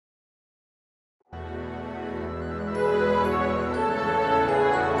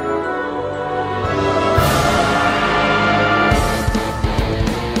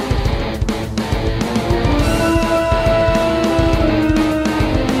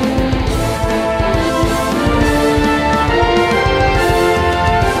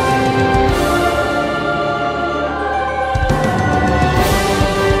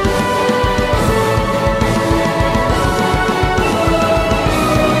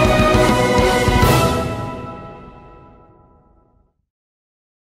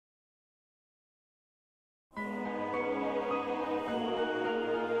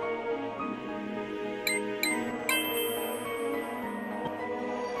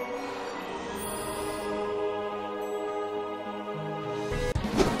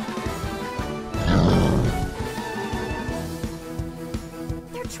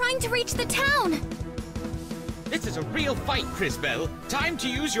trying to reach the town! This is a real fight, Crisbell. Time to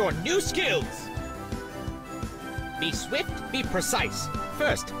use your new skills! Be swift, be precise.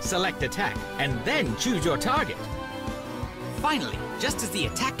 First, select attack, and then choose your target. Finally, just as the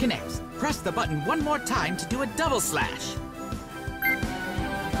attack connects, press the button one more time to do a double slash.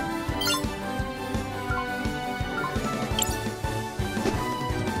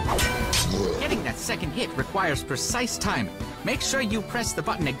 Getting that second hit requires precise timing. Make sure you press the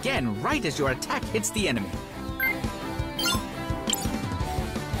button again right as your attack hits the enemy.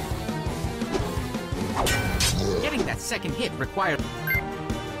 Getting that second hit requires...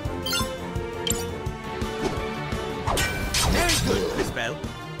 Very good, Crisbell.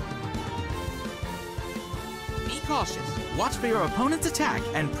 Be cautious. Watch for your opponent's attack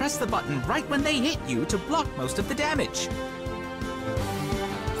and press the button right when they hit you to block most of the damage.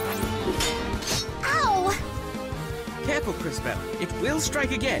 Ow! Careful, Crisbell. It will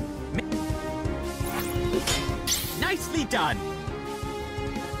strike again. Nicely done.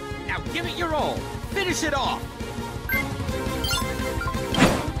 Now give it your all. Finish it off.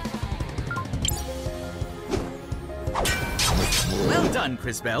 Well done,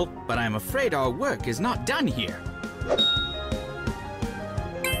 Crisbell, but I'm afraid our work is not done here.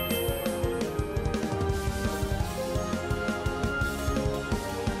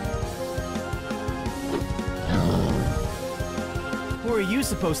 Who are you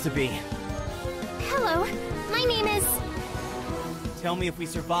supposed to be? Hello, my name is... Tell me if we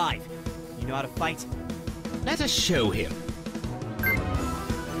survive. You know how to fight? Let us show him.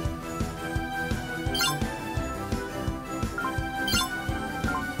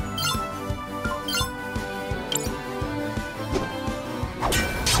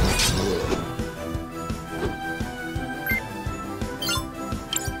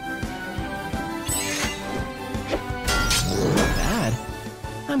 Dad?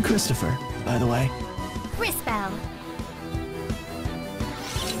 I'm Christopher, by the way. Crisbell.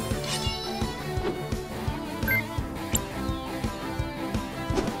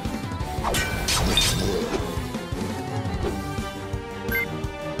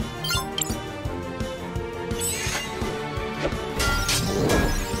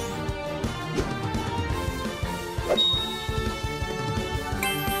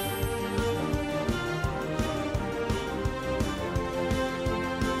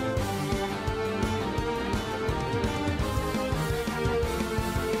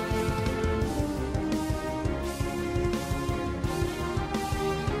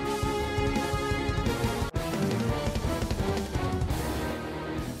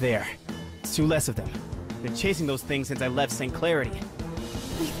 There. It's two less of them. Been chasing those things since I left St. Clarity.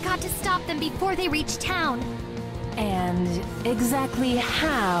 We've got to stop them before they reach town. And exactly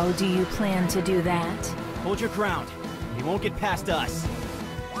how do you plan to do that? Hold your ground. They won't get past us.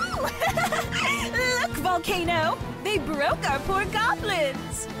 Look, Volcano! They broke our poor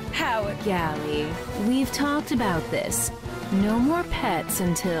goblins! How... Gally, we've talked about this. No more pets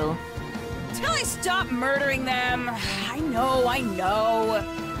until... Till I stop murdering them! I know. I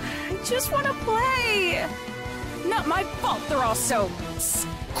just want to play! Not my fault they're all so...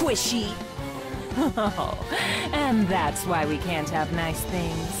 squishy. Oh, and that's why we can't have nice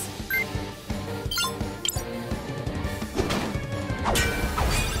things.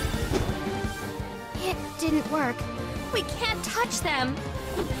 It didn't work. We can't touch them.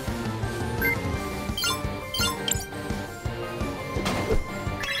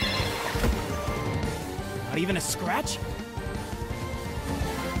 Not even a scratch?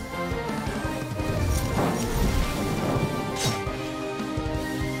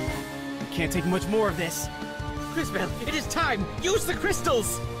 Can't take much more of this. Crisbell, it is time! Use the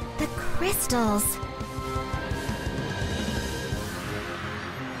crystals! The crystals.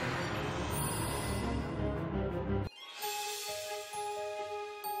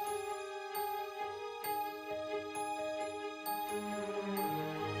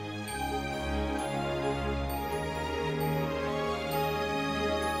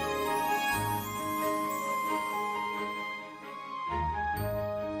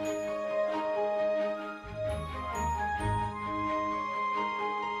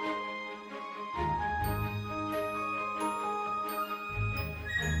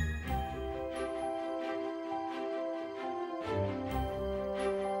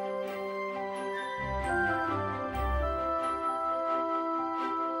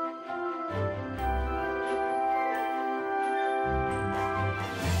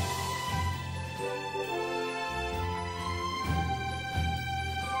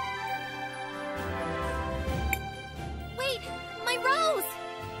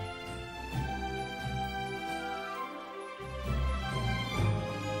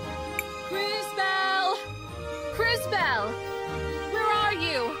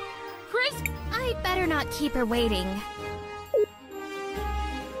 I'd better not keep her waiting.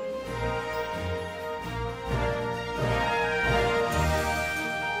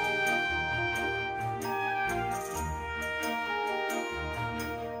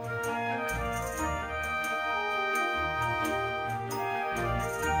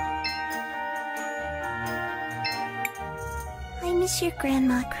 I miss your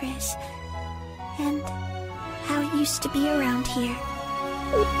grandma, Cris, and how it used to be around here.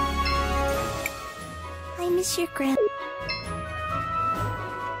 I miss your So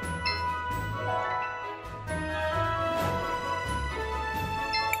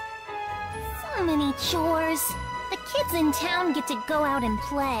many chores. The kids in town get to go out and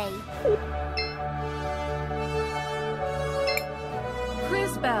play.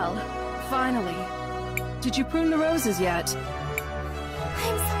 Crisbell, finally. Did you prune the roses yet?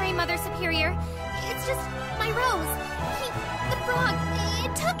 I'm sorry, Mother Superior. It's just my rose. The frog,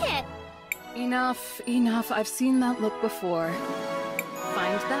 it took it. Enough, enough. I've seen that look before.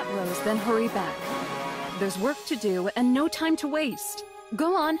 Find that rose, then hurry back. There's work to do and no time to waste.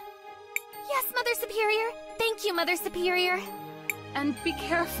 Go on. Yes, Mother Superior. Thank you, Mother Superior. And be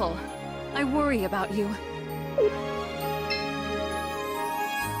careful. I worry about you.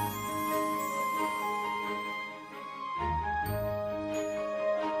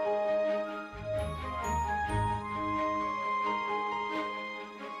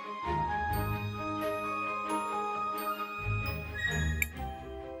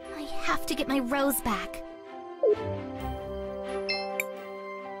 I have to get my rose back.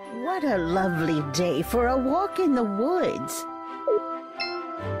 What a lovely day for a walk in the woods.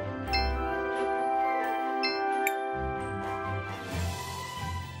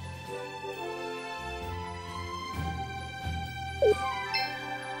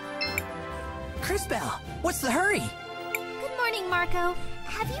 Crisbell, what's the hurry? Good morning, Marco.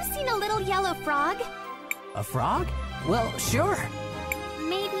 Have you seen a little yellow frog? A frog? Well, sure.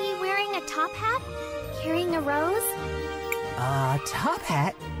 Maybe wearing a top hat? Carrying a rose? Top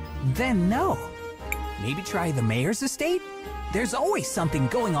hat? Then no. Maybe try the mayor's estate? There's always something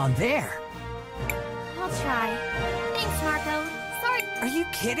going on there. I'll try. Thanks, Marco. Sorry. Are you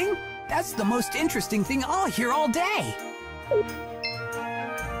kidding? That's the most interesting thing I'll hear all day.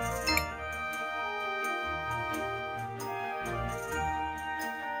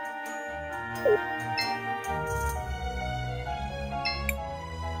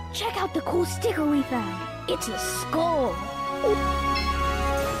 Check out the cool sticker we found. It's a skull.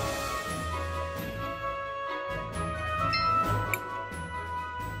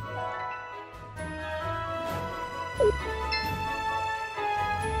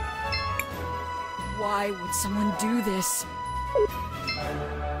 Why would someone do this?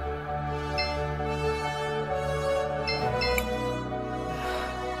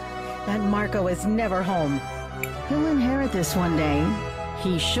 That Marco is never home. He'll inherit this one day.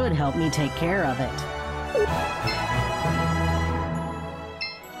 He should help me take care of it.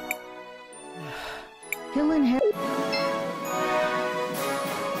 He'll inherit...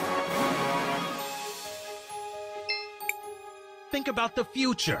 Think about the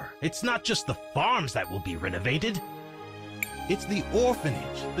future. It's not just the farms that will be renovated. It's the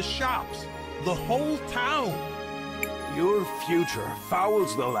orphanage, the shops, the whole town. Your future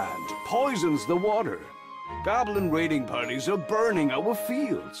fouls the land, poisons the water. Goblin raiding parties are burning our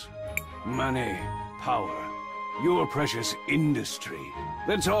fields. Money, power, your precious industry.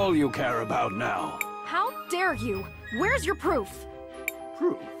 That's all you care about now. How dare you? Where's your proof?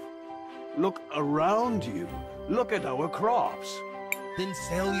 Proof? Look around you. Look at our crops. Then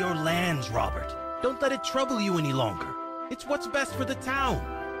sell your lands, Robert. Don't let it trouble you any longer. It's what's best for the town.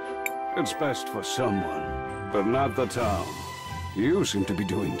 It's best for someone, but not the town. You seem to be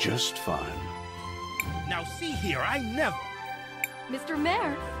doing just fine. Now see here, I never... Mr.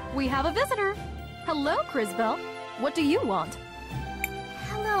 Mayor, we have a visitor. Hello, Crisbell. What do you want?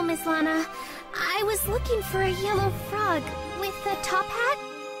 Hello, Miss Lana. I was looking for a yellow frog with a top hat.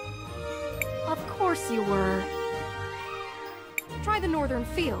 Of course you were. Try the northern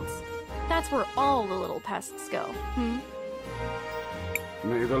fields. That's where all the little pests go,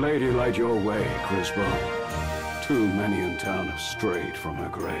 May the lady light your way, Crisbell. Too many in town have strayed from her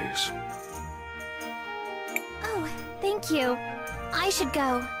grace. Oh, thank you. I should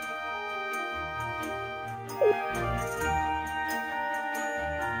go.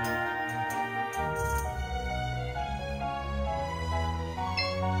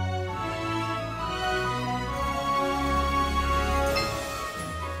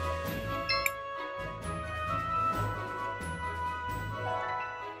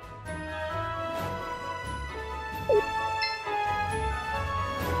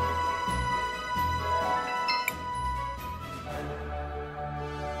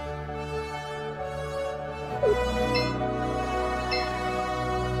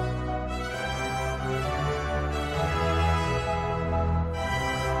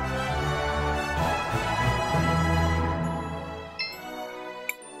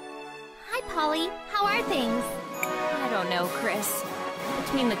 things. I don't know, Cris.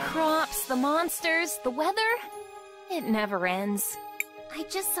 Between the crops, the monsters, the weather, it never ends. I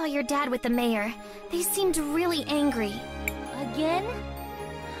just saw your dad with the mayor. They seemed really angry. Again?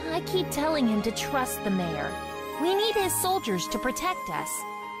 I keep telling him to trust the mayor. We need his soldiers to protect us.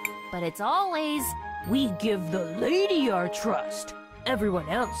 But it's always, we give the lady our trust. Everyone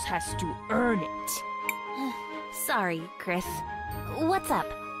else has to earn it. Sorry, Cris. What's up?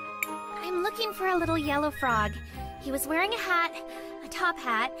 I'm looking for a little yellow frog. He was wearing a hat, a top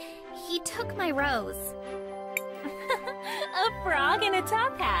hat. He took my rose. A frog in a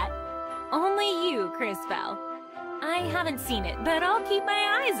top hat? Only you, Crisbell. I haven't seen it, but I'll keep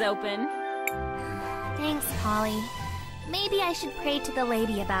my eyes open. Thanks, Polly. Maybe I should pray to the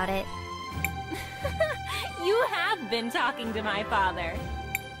lady about it. You have been talking to my father.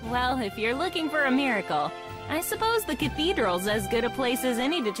 Well, if you're looking for a miracle, I suppose the cathedral's as good a place as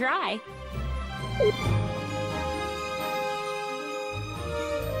any to try.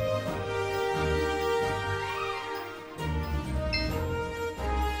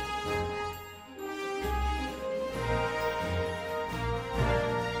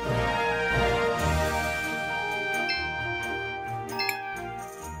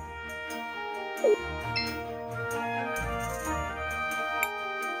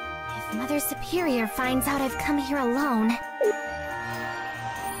 If Mother Superior finds out I've come here alone...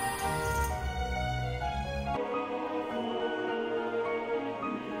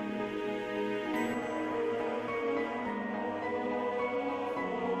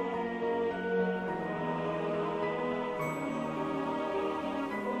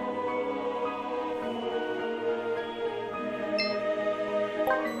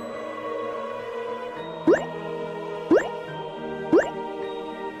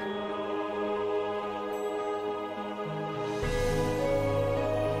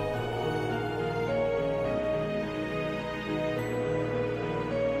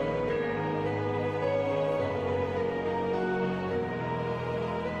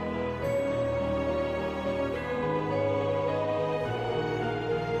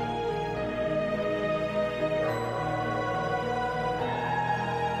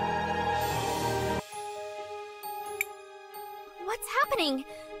 What's happening?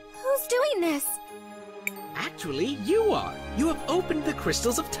 Who's doing this? Actually, you are. You have opened the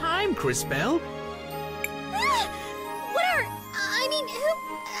crystals of time, Crisbell.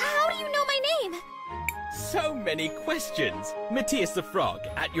 How do you know my name? So many questions. Matthias the Frog,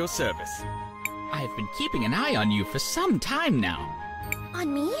 at your service. I have been keeping an eye on you for some time now.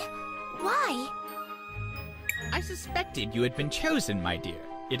 On me? Why? I suspected you had been chosen, my dear.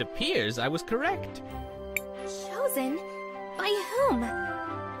 It appears I was correct. Chosen? By whom?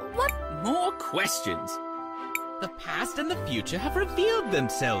 What? More questions. The past and the future have revealed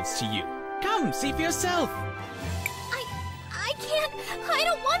themselves to you. Come, see for yourself. I can't. I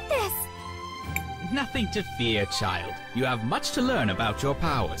don't want this. Nothing to fear, child. You have much to learn about your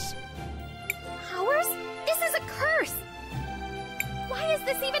powers. Powers? This is a curse. Why is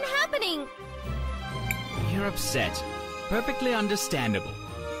this even happening? You're upset. Perfectly understandable.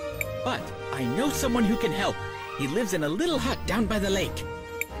 But I know someone who can help. He lives in a little hut down by the lake.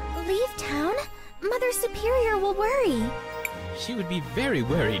 Leave town? Mother Superior will worry. She would be very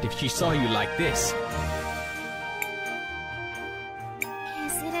worried if she saw you like this.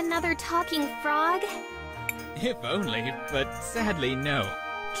 Is it another talking frog? If only, but sadly no.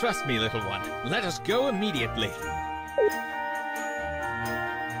 Trust me, little one. Let us go immediately.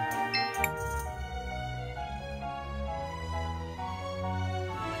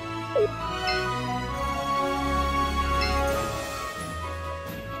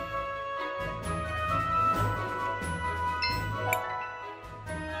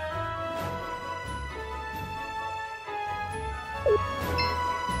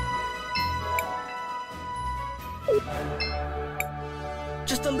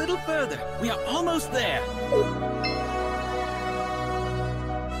 Just a little further. We are almost there.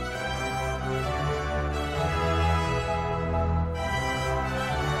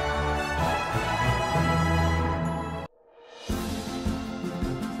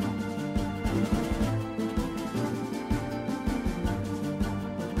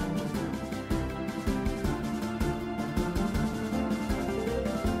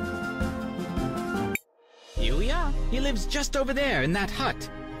 Here we are. He lives just over there in that hut.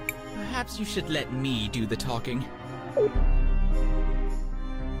 Perhaps you should let me do the talking.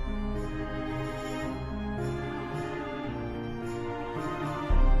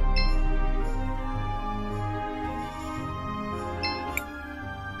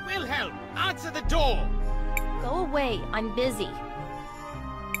 Wilhelm, answer the door! Go away, I'm busy.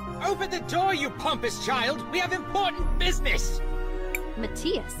 Open the door, you pompous child! We have important business!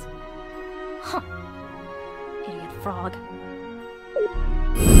 Matthias? Huh. Idiot frog.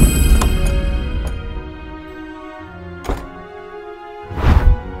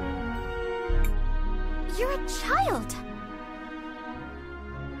 You're a child!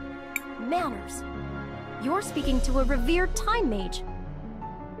 Manners. You're speaking to a revered time mage.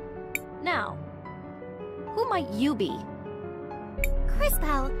 Now, who might you be?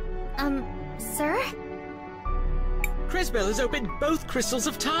 Crisbell, sir? Crisbell has opened both crystals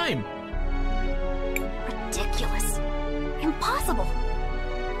of time! Ridiculous. Impossible.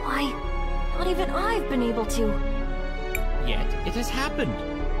 Why, not even I've been able to. Yet it has happened.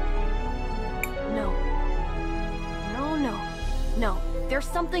 No. No, there's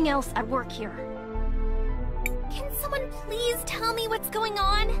something else at work here. Can someone please tell me what's going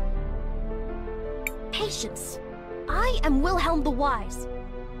on? Patience. I am Wilhelm the Wise.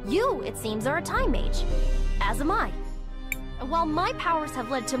 You, it seems, are a time mage. As am I. And while my powers have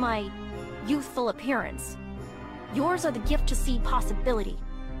led to my youthful appearance, yours are the gift to see possibility.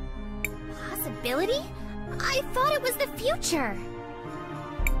 Possibility? I thought it was the future.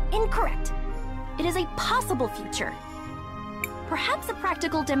 Incorrect. It is a possible future. Perhaps a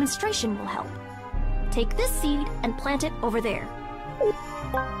practical demonstration will help. Take this seed and plant it over there.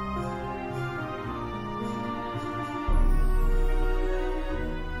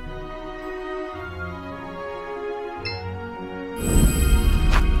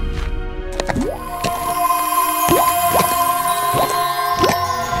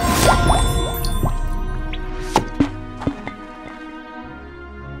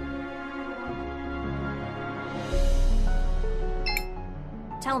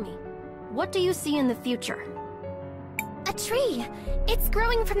 Tell me, what do you see in the future? A tree. It's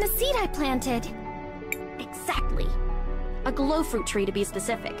growing from the seed I planted. Exactly. A glow fruit tree to be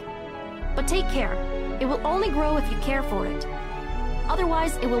specific. But take care. It will only grow if you care for it.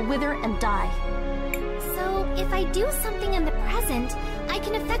 Otherwise, it will wither and die. So, if I do something in the present, I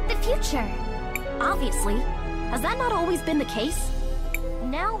can affect the future. Obviously. Has that not always been the case?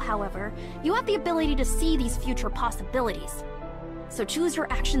 Now, however, you have the ability to see these future possibilities. So choose your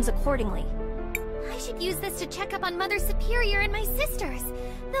actions accordingly. I should use this to check up on Mother Superior and my sisters.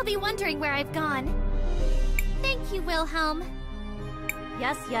 They'll be wondering where I've gone. Thank you, Wilhelm.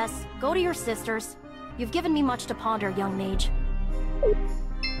 Yes, go to your sisters. You've given me much to ponder, young mage.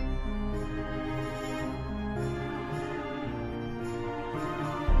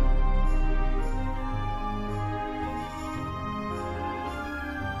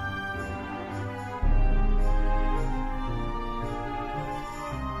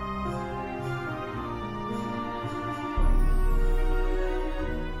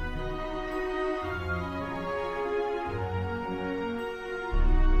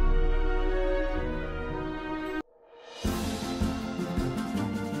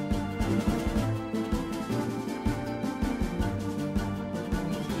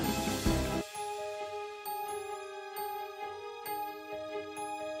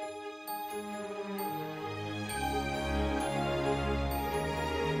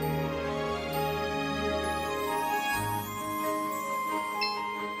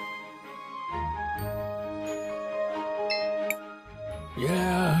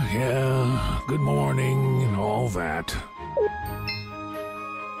 Yeah, good morning and all that.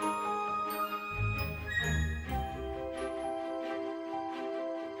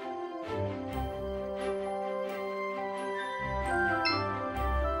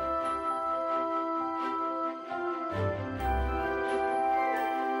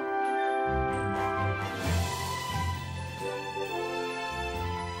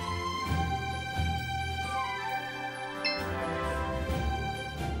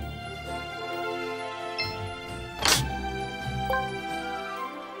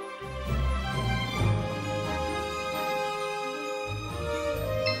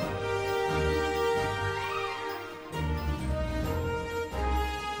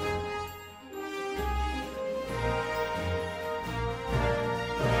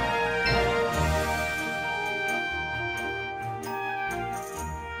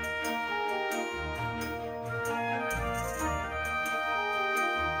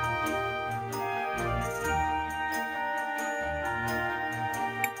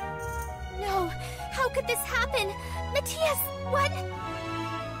 How could this happen? Matthias, what?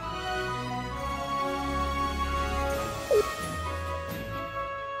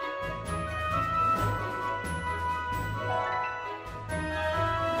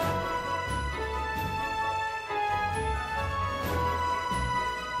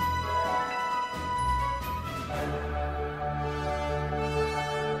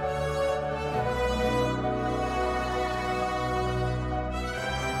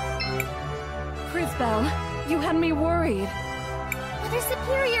 Belle. You had me worried. Mother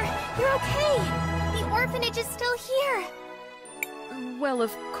Superior, you're okay. The orphanage is still here. Well,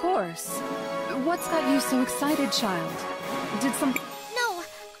 of course. What's got you so excited, child? Did something... No,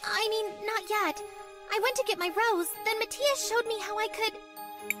 I mean, not yet. I went to get my rose, then Matthias showed me how I could...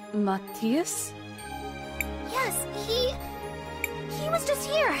 Matthias? Yes, he was just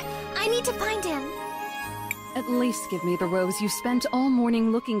here. I need to find him. At least give me the rose you spent all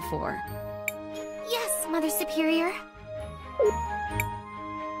morning looking for. Yes, Mother Superior.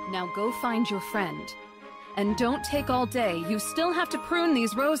 Now go find your friend. And don't take all day. You still have to prune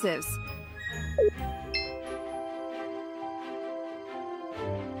these roses.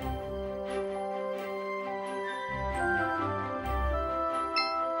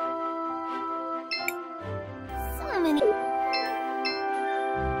 So many...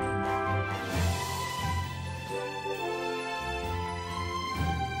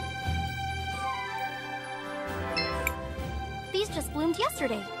 These just bloomed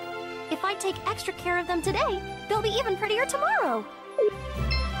yesterday. If I take extra care of them today, they'll be even prettier tomorrow.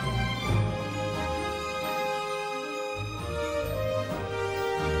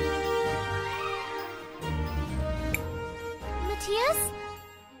 Matthias?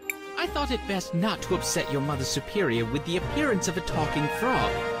 I thought it best not to upset your Mother Superior with the appearance of a talking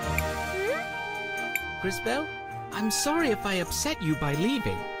frog. Crisbell, I'm sorry if I upset you by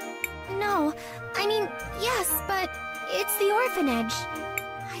leaving. No, I mean, yes, but it's the orphanage.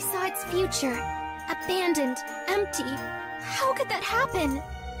 I saw its future. Abandoned, empty. How could that happen?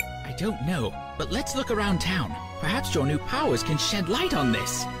 I don't know, but let's look around town. Perhaps your new powers can shed light on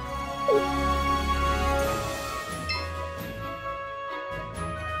this.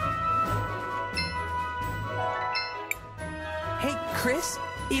 Hey, Cris,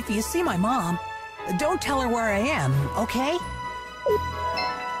 if you see my mom, don't tell her where I am, okay?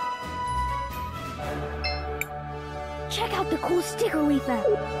 Check out the cool sticker we found.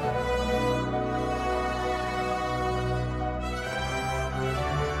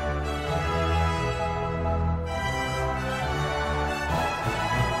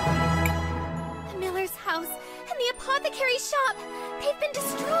 The miller's house and the apothecary's shop. They've been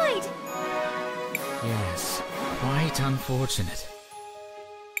destroyed. Yes, quite unfortunate.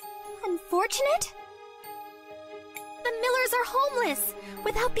 Unfortunate? The millers are homeless.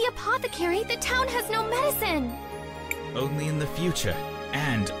 Without the apothecary, the town has no medicine. Only in the future,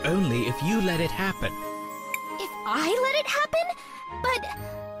 and only if you let it happen. If I let it happen? But...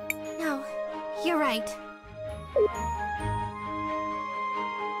 No, you're right.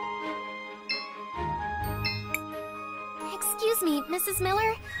 Excuse me, Mrs.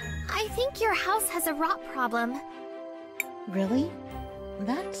 Miller. I think your house has a rot problem. Really?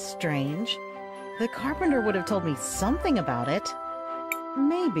 That's strange. The carpenter would have told me something about it.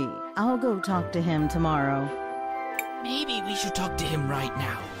 Maybe I'll go talk to him tomorrow. Maybe we should talk to him right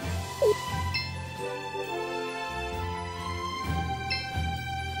now.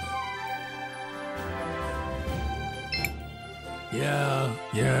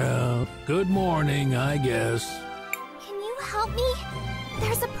 Yeah. Good morning, I guess. Can you help me?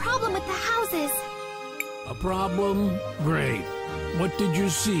 There's a problem with the houses. A problem? Great. What did you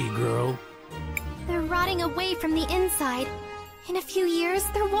see, girl? They're rotting away from the inside. In a few years,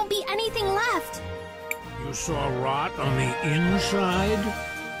 there won't be anything left. You saw rot on the inside?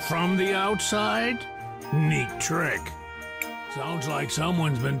 From the outside? Neat trick. Sounds like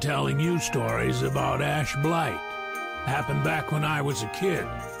someone's been telling you stories about ash blight. Happened back when I was a kid.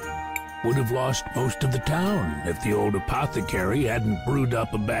 Would have lost most of the town if the old apothecary hadn't brewed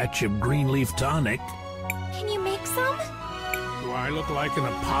up a batch of green leaf tonic. Can you make some? Do I look like an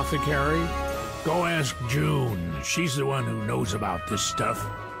apothecary? Go ask June. She's the one who knows about this stuff.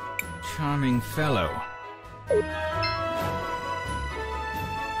 Charming fellow.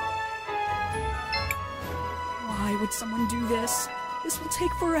 Why would someone do this? This will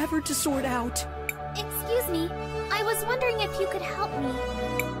take forever to sort out. Excuse me, I was wondering if you could help me.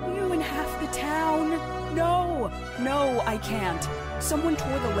 You and half the town? No, I can't. Someone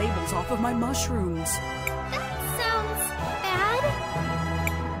tore the labels off of my mushrooms. That sounds bad.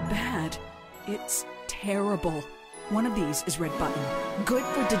 Bad? It's terrible. One of these is red button. Good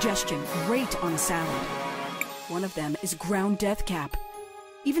for digestion, great on a salad. One of them is ground death cap.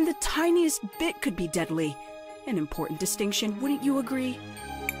 Even the tiniest bit could be deadly. An important distinction, wouldn't you agree?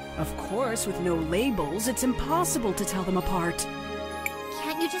 Of course, with no labels, it's impossible to tell them apart.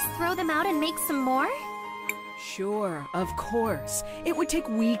 Can't you just throw them out and make some more? Sure, of course. It would take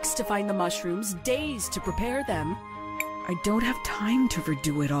weeks to find the mushrooms, days to prepare them. I don't have time to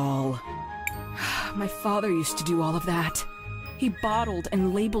redo it all. My father used to do all of that. He bottled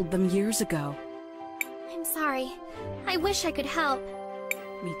and labeled them years ago. sorry. I wish I could help.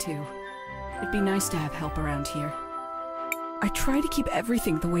 Me too. It'd be nice to have help around here. I try to keep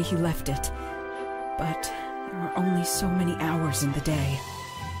everything the way he left it, but there are only so many hours in the day.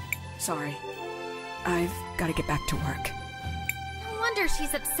 Sorry. I've got to get back to work. No wonder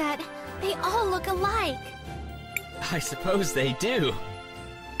she's upset. They all look alike. I suppose they do.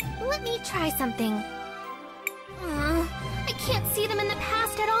 Let me try something. I can't see them in the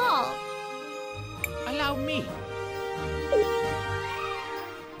past at all. Allow me.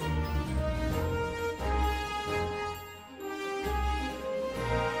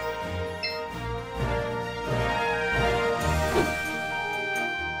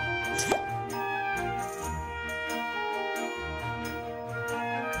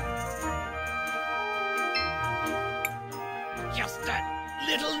 Just that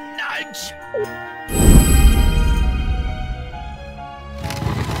little nudge.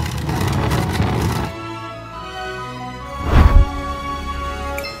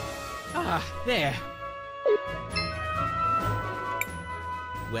 Ah, there.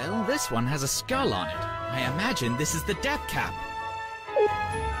 Well, this one has a skull on it. I imagine this is the death cap.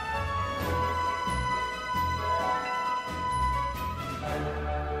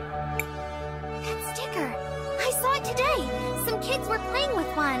 That sticker! I saw it today! Some kids were playing with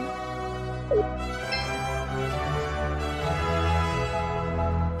one.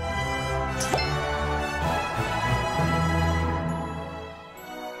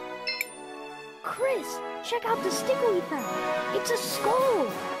 Cris, check out the sticker we found. It's a skull.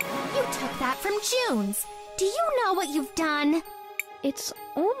 You took that from June's. Do you know what you've done? It's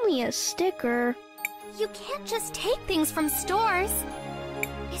only a sticker. You can't just take things from stores.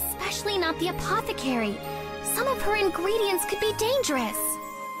 Especially not the apothecary. Some of her ingredients could be dangerous.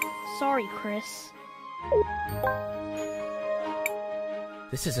 Sorry, Cris.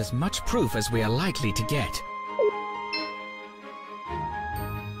 This is as much proof as we are likely to get.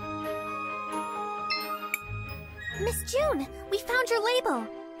 Miss June, we found your label.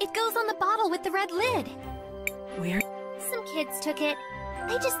 It goes on the bottle with the red lid. Where? Some kids took it.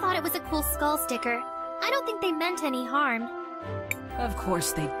 They just thought it was a cool skull sticker. I don't think they meant any harm. Of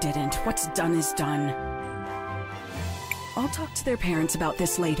course they didn't. What's done is done. I'll talk to their parents about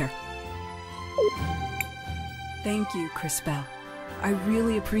this later. Thank you, Crisbell. I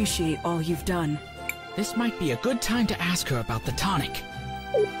really appreciate all you've done. This might be a good time to ask her about the tonic.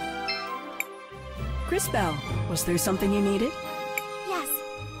 Crisbell, was there something you needed? Yes.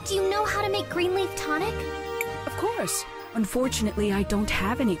 Do you know how to make green leaf tonic? Of course. Unfortunately, I don't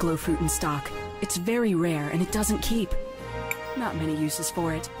have any glow fruit in stock. It's very rare and it doesn't keep. Not many uses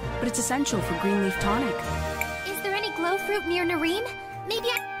for it, but it's essential for green leaf tonic. Is there any glow fruit near Nareen? Maybe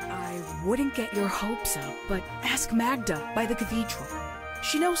I wouldn't get your hopes up, but ask Magda by the cathedral.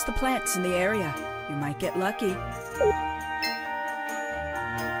 She knows the plants in the area. You might get lucky.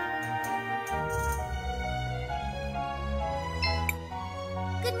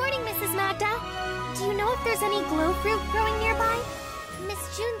 Good morning, Mrs. Magda. Do you know if there's any glow fruit growing nearby?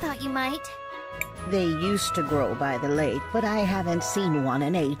 Miss June thought you might. They used to grow by the lake, but I haven't seen one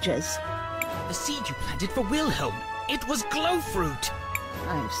in ages. The seed you planted for Wilhelm. It was glow fruit.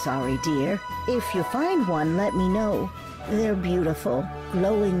 I'm sorry, dear. If you find one, let me know. They're beautiful,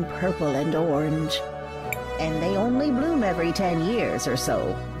 glowing purple and orange. And they only bloom every 10 years or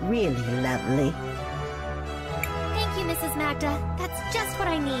so. Really lovely. Thank you, Mrs. Magda. That's just what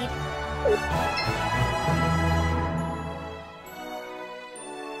I need.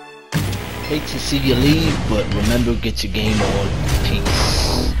 Hate to see you leave, but remember, get your game on.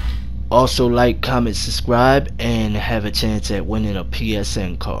 Peace. Also like, comment, subscribe, and have a chance at winning a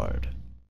PSN card.